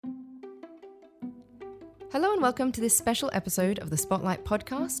Hello and welcome to this special episode of the Spotlight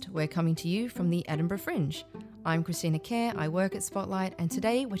podcast. We're coming to you from the Edinburgh Fringe. I'm Christina Kerr, I work at Spotlight, and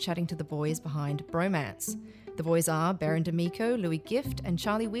today we're chatting to the boys behind Bromance. The boys are Berin D'Amico, Louis Gift, and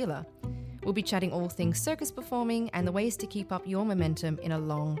Charlie Wheeler. We'll be chatting all things circus performing and the ways to keep up your momentum in a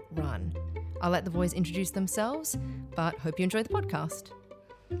long run. I'll let the boys introduce themselves, but hope you enjoy the podcast.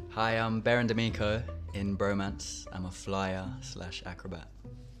 Hi, I'm Berin D'Amico in Bromance. I'm a flyer/acrobat.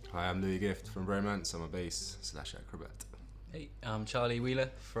 Hi, I'm Louis Gift from Bromance. I'm a bass/acrobat. Hey, I'm Charlie Wheeler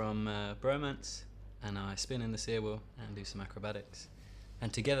from Bromance, and I spin in the steer wheel and do some acrobatics.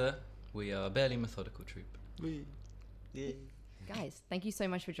 And together, we are a barely methodical troupe. Guys, thank you so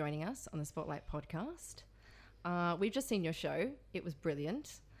much for joining us on the Spotlight podcast. We've just seen your show. It was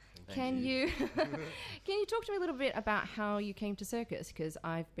brilliant. Can you talk to me a little bit about how you came to circus? Because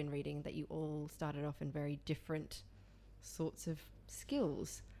I've been reading that you all started off in very different sorts of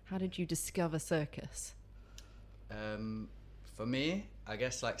skills. How did you discover circus? For me, I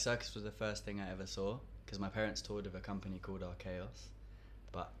guess like circus was the first thing I ever saw because my parents toured with a company called Archaeos,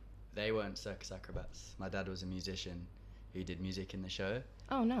 but they weren't circus acrobats. My dad was a musician who did music in the show.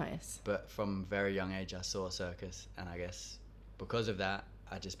 Oh, nice. But from a very young age, I saw circus, and I guess because of that,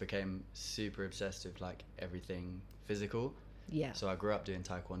 I just became super obsessed with like everything physical. Yeah. So I grew up doing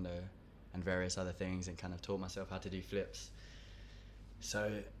taekwondo and various other things and kind of taught myself how to do flips.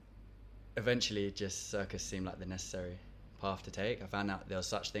 So eventually just circus seemed like the necessary path to take. I found out there was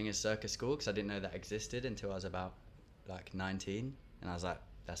such thing as circus school because I didn't know that existed until I was about like 19, and I was like,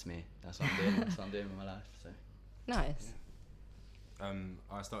 that's me, that's what I'm doing. That's what I'm doing with my life. So Nice. Yeah.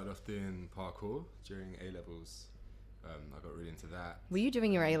 I started off doing parkour during A-levels. I got really into that. Were you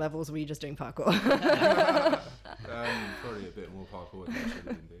doing your A-levels or were you just doing parkour? Probably a bit more parkour than I should have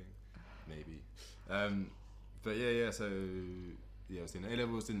been doing, maybe. But so I was doing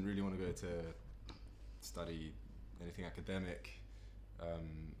A-levels, didn't really want to go to study anything academic.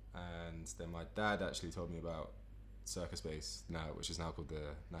 And then my dad actually told me about Circus Base now, which is now called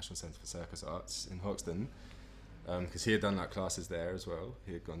the National Centre for Circus Arts in Hoxton. Because he had done like classes there as well.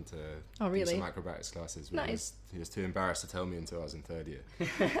 He had gone to do some acrobatics classes. But Nice. He was too embarrassed to tell me until I was in third year.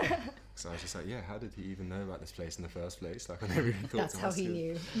 So I was just like, yeah, how did he even know about this place in the first place? Like I never even thought That's to how ask he him.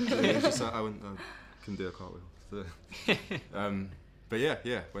 knew. So he was just like, I couldn't do a cartwheel. So, but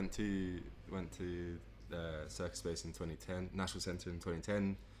went to Circus Base in 2010, National Centre in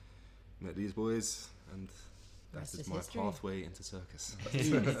 2010, met these boys, and that is my history. pathway into circus.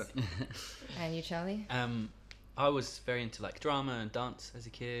 And you, Charlie? I was very into like drama and dance as a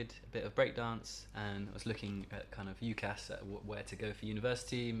kid, a bit of breakdance, and I was looking at kind of UCAS at where to go for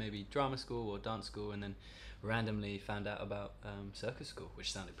university, maybe drama school or dance school, and then randomly found out about circus school,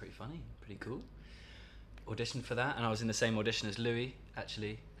 which sounded pretty funny, pretty cool. Auditioned for that, and I was in the same audition as Louis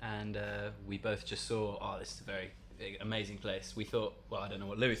actually, and we both just saw, this is a very big, amazing place. We thought, well, I don't know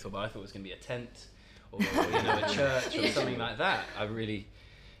what Louis thought, but I thought it was going to be a tent or a church or something like that. I really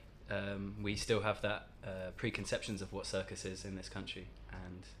we still have that preconceptions of what circus is in this country,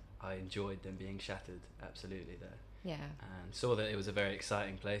 and I enjoyed them being shattered absolutely there. Yeah. And saw that it was a very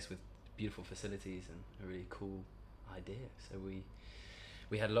exciting place with beautiful facilities and a really cool idea. So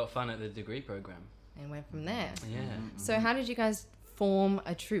we had a lot of fun at the degree program. And went from there. Yeah. So how did you guys form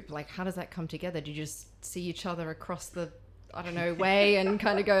a troupe? Like, how does that come together? Did you just see each other across the, way and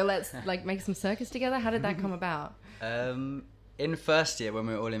kind of go, let's like make some circus together? How did that come about? in first year, when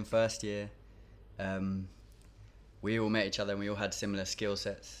we were all in first year, we all met each other and we all had similar skill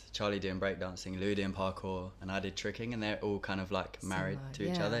sets. Charlie doing breakdancing, Lou doing parkour, and I did tricking, and they're all kind of like married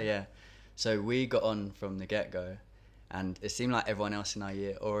to each other. Yeah. So we got on from the get-go, and it seemed like everyone else in our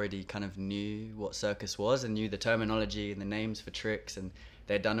year already kind of knew what circus was and knew the terminology and the names for tricks, and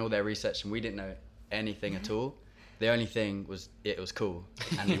they'd done all their research, and we didn't know anything at all. The only thing was it was cool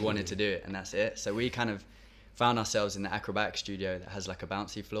and we wanted to do it, and that's it. So we kind of found ourselves in the acrobatic studio that has like a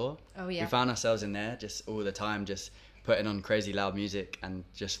bouncy floor. Oh yeah. We found ourselves in there just all the time, just putting on crazy loud music and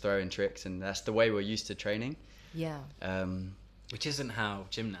just throwing tricks, and that's the way we're used to training. Yeah. Which isn't how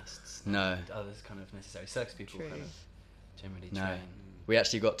gymnasts No. and others kind of necessarily circus people True. kind of generally No. train. We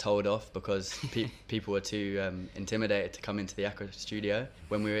actually got told off because people were too intimidated to come into the acro studio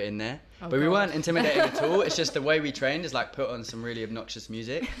when we were in there. Oh, but we God. weren't intimidated at all. It's just the way we trained is like put on some really obnoxious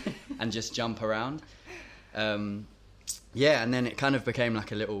music and just jump around. Yeah, and then it kind of became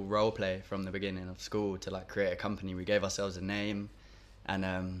like a little role play from the beginning of school to like create a company. We gave ourselves a name,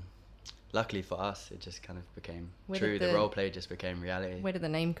 and luckily for us, it just kind of became true. The role play just became reality. Where did the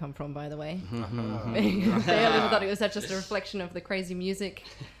name come from, by the way? They thought it was just a reflection of the crazy music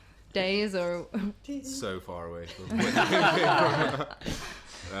days, or So far away from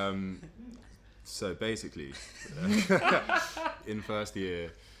So basically, in first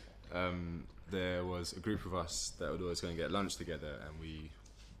year, there was a group of us that would always go and get lunch together, and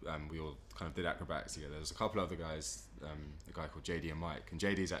we all kind of did acrobatics together. There was a couple other guys, a guy called JD and Mike, and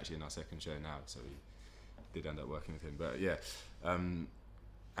JD's actually in our second show now, so we did end up working with him. But yeah, and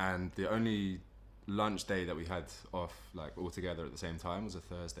the only lunch day that we had off, like all together at the same time, was a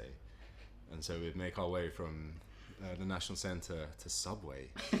Thursday, and so we'd make our way from the National Centre to Subway.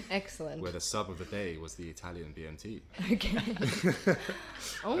 Excellent. Where the sub of the day was the Italian BMT. Okay.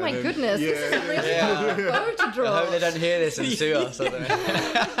 Oh my goodness, yeah, this is a real bow to draw. I hope they don't hear this and sue us.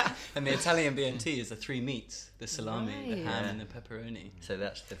 And the Italian BMT is the 3 meats: the salami, the Right. ham, and the pepperoni. So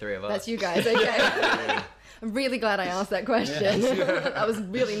that's the three of us. That's you guys, okay. I'm really glad I asked that question. That was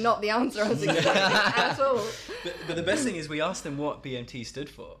really not the answer I was expecting at all. But the best thing is we asked them what BMT stood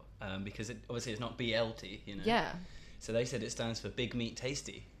for, because obviously it's not BLT, you know. Yeah, So they said it stands for Big Meat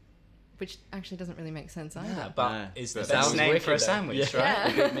Tasty. which actually doesn't really make sense either. Yeah, but No. it's That the best sounds name wicked for a though. sandwich, Yeah.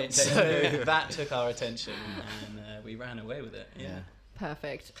 right? Big Meat Tasty. So that took our attention, and we ran away with it. Yeah.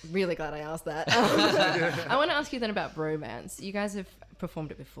 Perfect. Really glad I asked that. I want to ask you then about Bromance. You guys have performed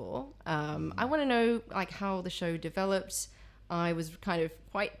it before. I want to know like how the show developed. I was kind of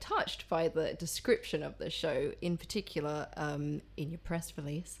quite touched by the description of the show, in particular in your press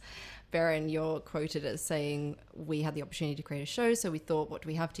release. Baron, you're quoted as saying, we had the opportunity to create a show, so we thought, what do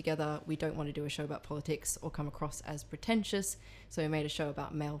we have together? We don't want to do a show about politics or come across as pretentious, so we made a show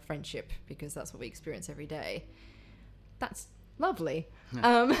about male friendship, because that's what we experience every day. That's lovely.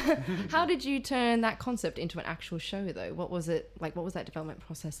 How did you turn that concept into an actual show, though? What was it like? What was that development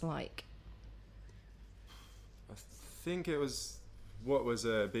process like? I think it was, what was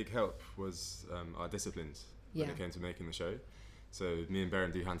a big help was our disciplines when Yeah. it came to making the show. So me and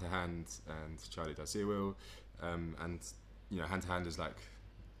Baron do hand to hand, and Charlie does seal wheel, and you know, hand to hand is like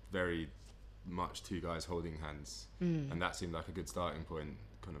very much two guys holding hands, and that seemed like a good starting point.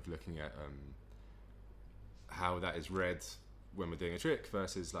 Kind of looking at how that is read when we're doing a trick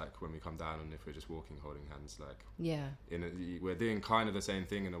versus like when we come down, and if we're just walking holding hands, like Yeah. we're doing kind of the same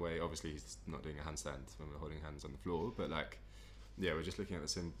thing in a way. Obviously he's not doing a handstand when we're holding hands on the floor, but like yeah, we're just looking at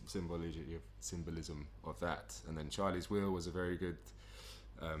the symbolism of that. And then Charlie's wheel was a very good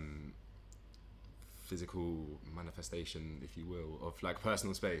physical manifestation, if you will, of like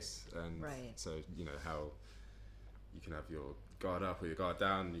personal space. And Right. so you know how you can have your guard up or your guard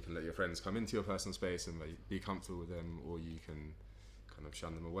down, you can let your friends come into your personal space and be comfortable with them, or you can kind of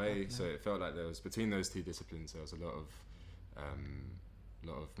shun them away. So it felt like there was, between those two disciplines, there was a lot of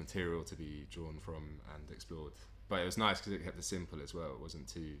material to be drawn from and explored. But it was nice because it kept it simple as well. It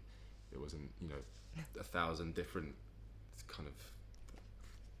wasn't you know 1,000 different kind of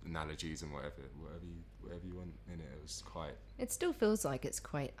analogies and whatever you want in it. It was quite. It still feels like it's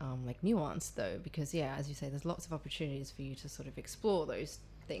quite like nuanced though, because yeah, as you say, there's lots of opportunities for you to sort of explore those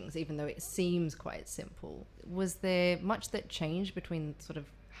things, even though it seems quite simple. Was there much that changed between sort of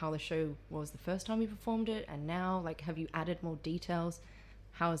how the show was the first time you performed it and now? Like, have you added more details?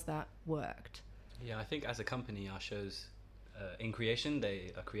 How has that worked? Yeah, I think as a company, our shows in creation,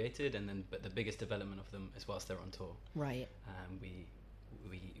 they are created, and then but the biggest development of them is whilst they're on tour. Right. We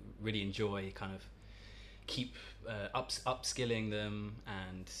really enjoy kind of keep upskilling them,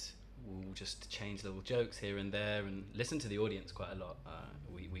 and we'll just change little jokes here and there and listen to the audience quite a lot.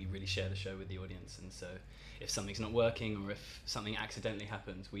 We really share the show with the audience, and so if something's not working or if something accidentally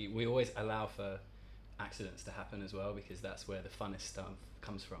happens, we always allow for accidents to happen as well, because that's where the funnest stuff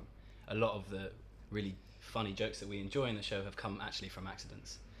comes from. A lot of the really funny jokes that we enjoy in the show have come actually from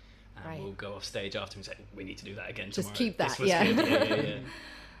accidents, and Right. we'll go off stage after and say, we need to do that again Just tomorrow. keep that, This was yeah. good.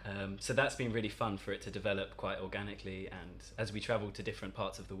 Yeah. So that's been really fun for it to develop quite organically, and as we travel to different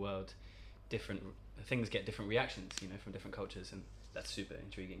parts of the world, different things get different reactions, you know, from different cultures, and that's super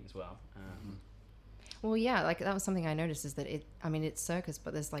intriguing as well. Well, yeah, like that was something I noticed, is that it's circus,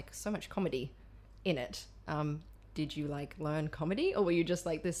 but there's like so much comedy in it. Did you like learn comedy, or were you just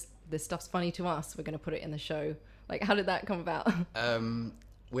like, this stuff's funny to us, we're going to put it in the show? Like, how did that come about?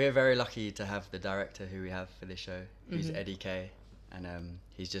 We're very lucky to have the director who we have for this show, who's Eddie Kay, and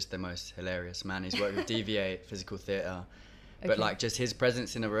he's just the most hilarious man. He's worked with Deviate, physical theatre, but Okay. like just his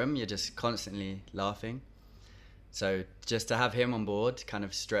presence in a room, you're just constantly laughing. So just to have him on board, kind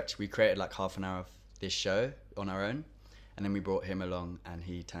of stretch, we created like half an hour of this show on our own, and then we brought him along and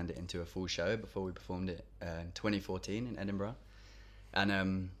he turned it into a full show before we performed it in 2014 in Edinburgh.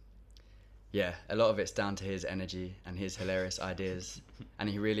 And yeah, a lot of it's down to his energy and his hilarious ideas, and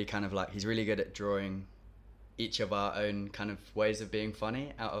he really kind of like, he's really good at drawing each of our own kind of ways of being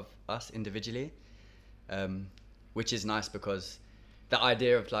funny out of us individually, which is nice because the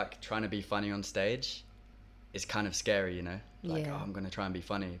idea of like trying to be funny on stage is kind of scary, you know, like, Yeah. oh, I'm going to try and be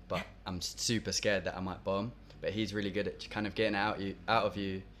funny, but I'm super scared that I might bomb. But he's really good at kind of getting out of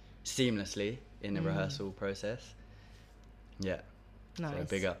you seamlessly in the rehearsal process. Yeah. Nice. So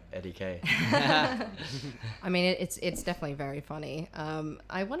big up Eddie K. I mean, it's definitely very funny.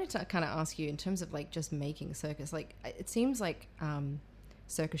 I wanted to kind of ask you in terms of like just making circus, like it seems like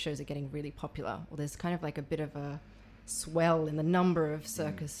circus shows are getting really popular, or there's kind of like a bit of a swell in the number of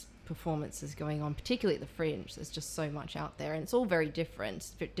circus performances going on, particularly at the Fringe. There's just so much out there, and it's all very different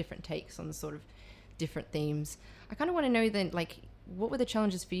takes on the sort of different themes. I kind of want to know then, like, what were the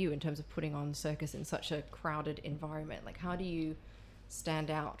challenges for you in terms of putting on circus in such a crowded environment? Like, how do you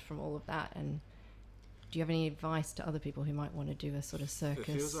stand out from all of that, and do you have any advice to other people who might want to do a sort of circus?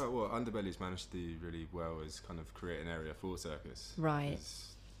 It feels like what Underbelly's managed to do really well is kind of create an area for circus. Right.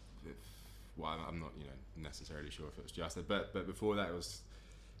 Well, I'm not, necessarily sure if it was just it, but before that it was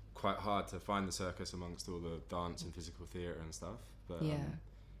quite hard to find the circus amongst all the dance and physical theatre and stuff. But Yeah.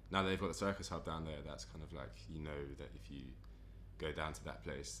 Now they've got the circus hub down there, that's kind of like, that if you go down to that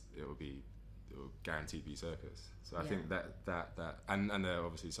place, it will guaranteed be circus. So I Yeah. think that and they're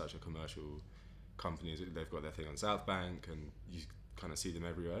obviously such a commercial company. They've got their thing on South Bank, and you kind of see them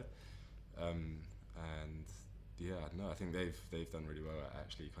everywhere. And yeah, no, I think they've done really well at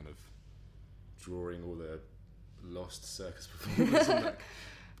actually kind of drawing all the lost circus performers and like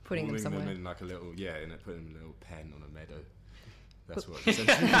Putting them pulling somewhere. in like a little putting a little pen on a meadow. That's what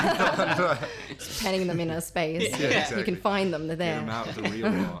essentially we've done. Penning them in a space. Yeah, exactly. You can find them, they're Get there. them out of the real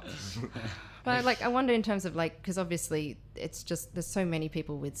art. But like, I wonder in terms of like, because obviously it's just, there's so many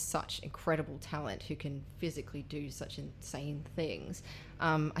people with such incredible talent who can physically do such insane things.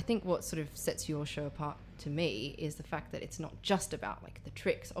 I think what sort of sets your show apart to me is the fact that it's not just about like the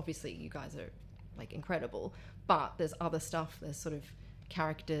tricks. Obviously you guys are like incredible, but there's other stuff. There's sort of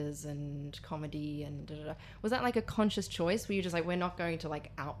characters and comedy and da-da-da. Was that like a conscious choice? Were you just like, we're not going to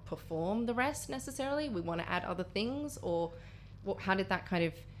like outperform the rest necessarily, we want to add other things? Or how did that kind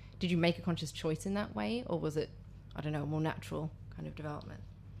of, did you make a conscious choice in that way, or was it, I don't know, a more natural kind of development?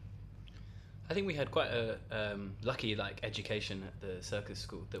 I think we had quite a lucky like education at the circus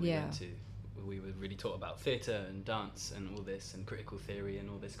school that we went to. We were really taught about theatre and dance and all this, and critical theory and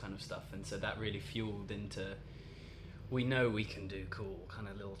all this kind of stuff, and so that really fueled into, we know we can do cool kind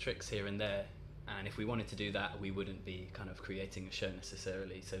of little tricks here and there, and if we wanted to do that, we wouldn't be kind of creating a show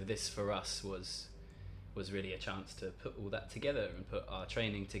necessarily. So this for us was really a chance to put all that together and put our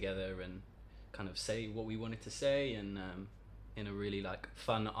training together and kind of say what we wanted to say, and in a really like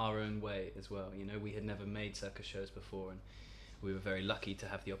fun, our own way as well. We had never made circus shows before, and we were very lucky to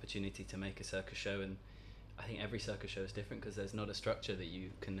have the opportunity to make a circus show. And I think every circus show is different because there's not a structure that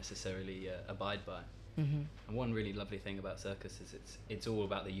you can necessarily abide by. Mm-hmm. And one really lovely thing about circus is it's all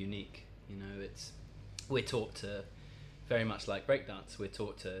about the unique. We're taught to, very much like breakdance, we're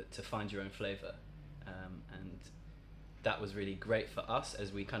taught to find your own flavour, and that was really great for us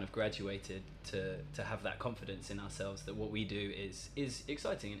as we kind of graduated to have that confidence in ourselves that what we do is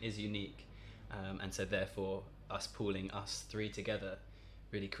exciting and is unique, and so therefore us pooling us three together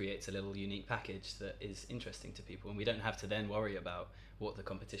really creates a little unique package that is interesting to people, and we don't have to then worry about what the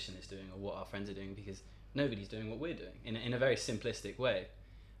competition is doing or what our friends are doing, because nobody's doing what we're doing in a very simplistic way.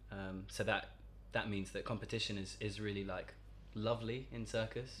 So that means that competition is really like lovely in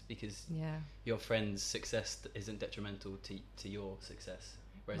circus, because your friend's success isn't detrimental to your success,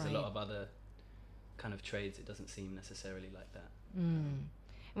 whereas a lot of other kind of trades, it doesn't seem necessarily like that.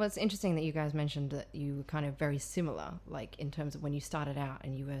 Well, it's interesting that you guys mentioned that you were kind of very similar, like in terms of when you started out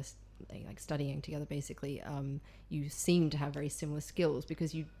and you were like studying together basically, you seem to have very similar skills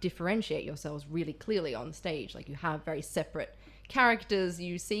because you differentiate yourselves really clearly on stage. Like you have very separate characters,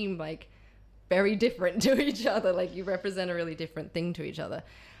 you seem like very different to each other, like you represent a really different thing to each other.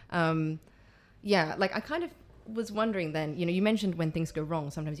 Like I kind of was wondering then, you mentioned when things go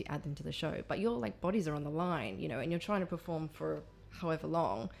wrong, sometimes you add them to the show, but your like bodies are on the line, and you're trying to perform for however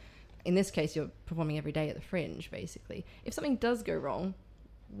long. In this case, you're performing every day at the Fringe, basically. If something does go wrong,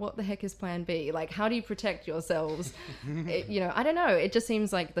 what the heck is plan B? Like, how do you protect yourselves? I don't know. It just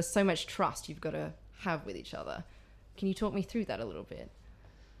seems like there's so much trust you've got to have with each other. Can you talk me through that a little bit?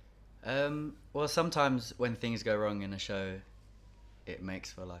 Well, sometimes when things go wrong in a show, it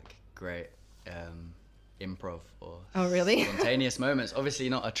makes for like great improv or spontaneous moments. Obviously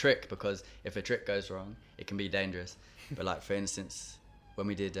not a trick, because if a trick goes wrong, it can be dangerous. But like, for instance, when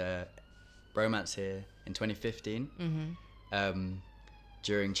we did Bromance here in 2015,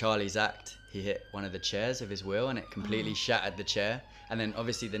 during Charlie's act, he hit one of the chairs of his wheel and it completely shattered the chair. And then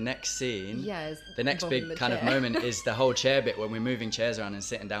obviously the next scene, the next big kind of moment is the whole chair bit when we're moving chairs around and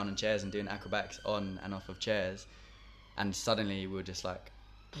sitting down on chairs and doing acrobatics on and off of chairs. And suddenly we were just like,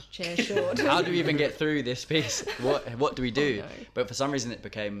 a chair short. How do we even get through this piece? What do we do? Oh, no. But for some reason it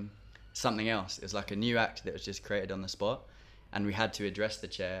became something else. It was like a new act that was just created on the spot. And we had to address the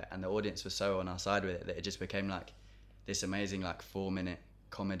chair, and the audience was so on our side with it that it just became like this amazing 4-minute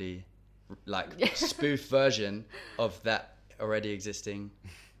comedy spoof version of that already existing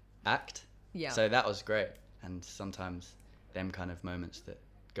act. Yeah. So that was great. And sometimes them kind of moments that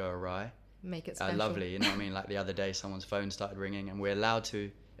go awry make it are special. lovely, you know what I mean? Like the other day someone's phone started ringing and we're allowed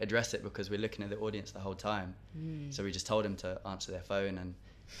to address it because we're looking at the audience the whole time. So we just told them to answer their phone, and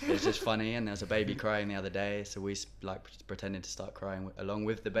it was just funny. And there was a baby crying the other day, so we pretended to start crying along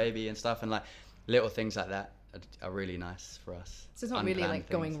with the baby and stuff, and little things like that are really nice for us. So it's not really Unplanned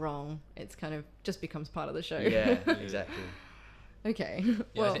going things. wrong. It's kind of just becomes part of the show. Yeah, exactly. Okay. Yeah,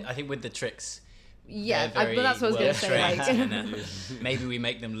 Well, I think with the tricks, yeah, they're very but that's what I was going to say. well-trained, and maybe we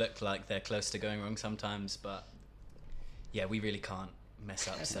make them look like they're close to going wrong sometimes, but yeah, we really can't mess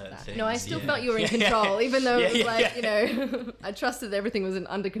up certain things. No, I still Yeah. felt you were in control, even though it was Yeah. you know, I trusted everything was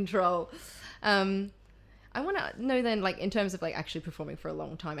under control. I want to know then, in terms of actually performing for a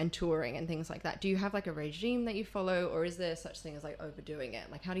long time and touring and things like that, do you have a regime that you follow, or is there such thing as overdoing it?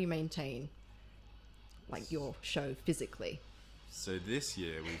 How do you maintain your show physically? So this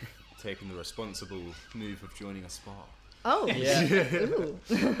year we've taken the responsible move of joining a spa. Oh, Yeah. Ooh.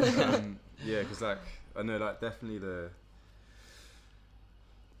 Yeah, because I know definitely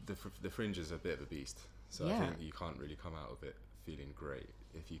the Fringe is a bit of a beast. So Yeah. I think you can't really come out of it feeling great.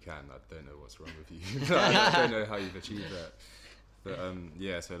 If you can, I don't know what's wrong with you. I don't know how you've achieved that. But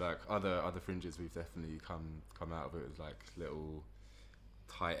yeah, so other Fringes, we've definitely come out of it with little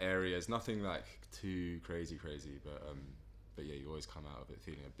tight areas. Nothing too crazy, but yeah, you always come out of it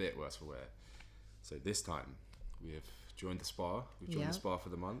feeling a bit worse for wear. So this time we have joined the spa. We've joined the spa for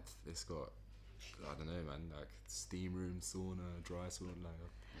the month. It's got, I don't know, man, steam room, sauna, dry sauna,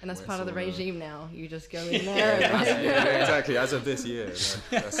 And that's wet part of the sauna. regime now. You just go in there. Yeah, exactly. As of this year,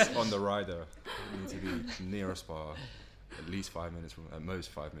 that's on the rider. You need to be near a spa, at least 5 minutes from, at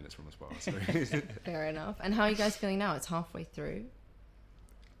most 5 minutes from a spa. So. Fair enough. And how are you guys feeling now? It's halfway through.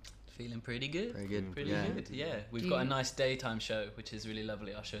 Feeling pretty good. Very good. Pretty Yeah. good. Yeah, we've got a nice daytime show, which is really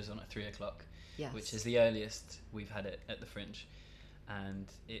lovely. Our show's on at 3:00, Yes. which is the earliest we've had it at the Fringe, and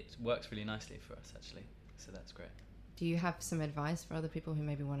it works really nicely for us actually. So that's great. Do you have some advice for other people who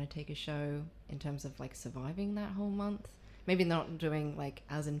maybe want to take a show in terms of surviving that whole month? Maybe not doing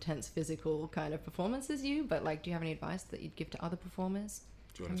as intense physical kind of performance as you, but do you have any advice that you'd give to other performers?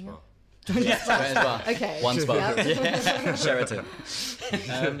 Join a spa. Spa. Okay. One spa. Yep. Sheraton.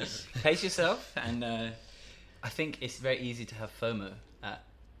 Pace yourself, and I think it's very easy to have FOMO at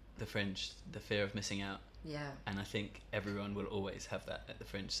the Fringe, the fear of missing out, Yeah. and I think everyone will always have that at the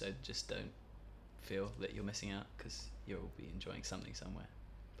Fringe, so just don't feel that you're missing out, because you'll be enjoying something somewhere.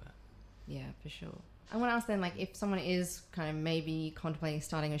 But Yeah, for sure. I want to ask then, if someone is kind of maybe contemplating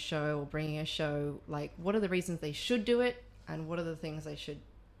starting a show or bringing a show, what are the reasons they should do it, and what are the things they should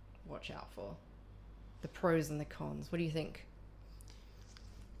watch out for? The pros and the cons. What do you think?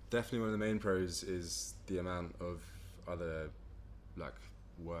 Definitely one of the main pros is the amount of other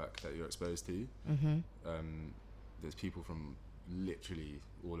work that you're exposed to. Mm-hmm. There's people from literally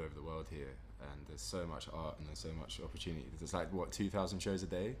all over the world here, and there's so much art and there's so much opportunity. There's 2,000 shows a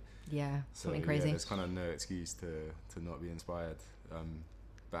day. Yeah, So something crazy. yeah, there's kind of no excuse to not be inspired.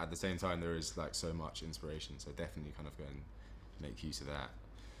 But at the same time, there is so much inspiration. So definitely kind of go and make use of that,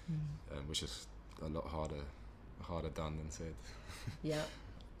 which is a lot harder done than said. Yeah.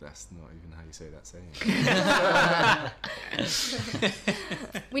 That's not even how you say that saying.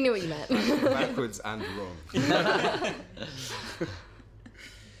 We knew what you meant. Backwards and wrong.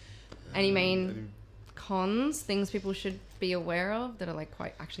 Any main cons, things people should be aware of that are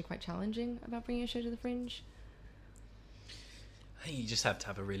quite challenging about bringing a show to the Fringe? I think you just have to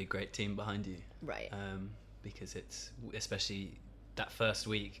have a really great team behind you, Right. because it's, especially that first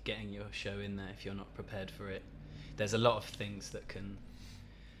week, getting your show in there, if you're not prepared for it, there's a lot of things that can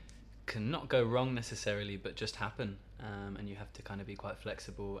not go wrong necessarily, but just happen, and you have to kind of be quite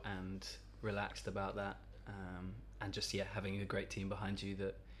flexible and relaxed about that, and just having a great team behind you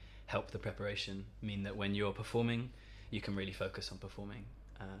that help the preparation mean that when you're performing, you can really focus on performing,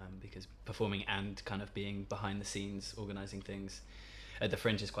 because performing and kind of being behind the scenes, organising things at the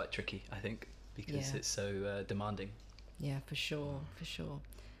Fringe is quite tricky, I think, because it's so demanding. Yeah, for sure.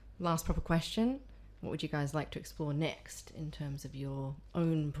 Last proper question. what would you guys like to explore next in terms of your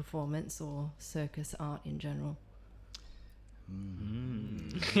own performance or circus art in general?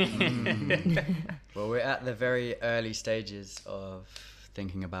 Well, we're at the very early stages of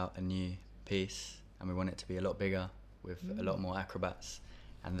thinking about a new piece, and we want it to be a lot bigger with a lot more acrobats,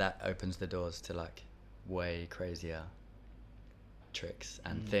 and that opens the doors to like way crazier tricks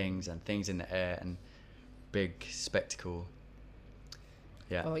and things in the air and big spectacle.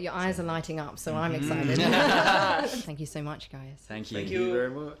 Yeah. Well, your eyes are lighting up, so I'm excited. Thank you so much, guys. Thank you. Thank you very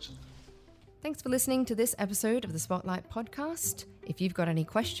much. Thanks for listening to this episode of the Spotlight Podcast. If you've got any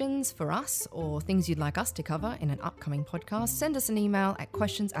questions for us or things you'd like us to cover in an upcoming podcast, send us an email at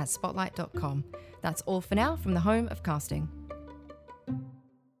questions@spotlight.com. That's all for now from the home of casting.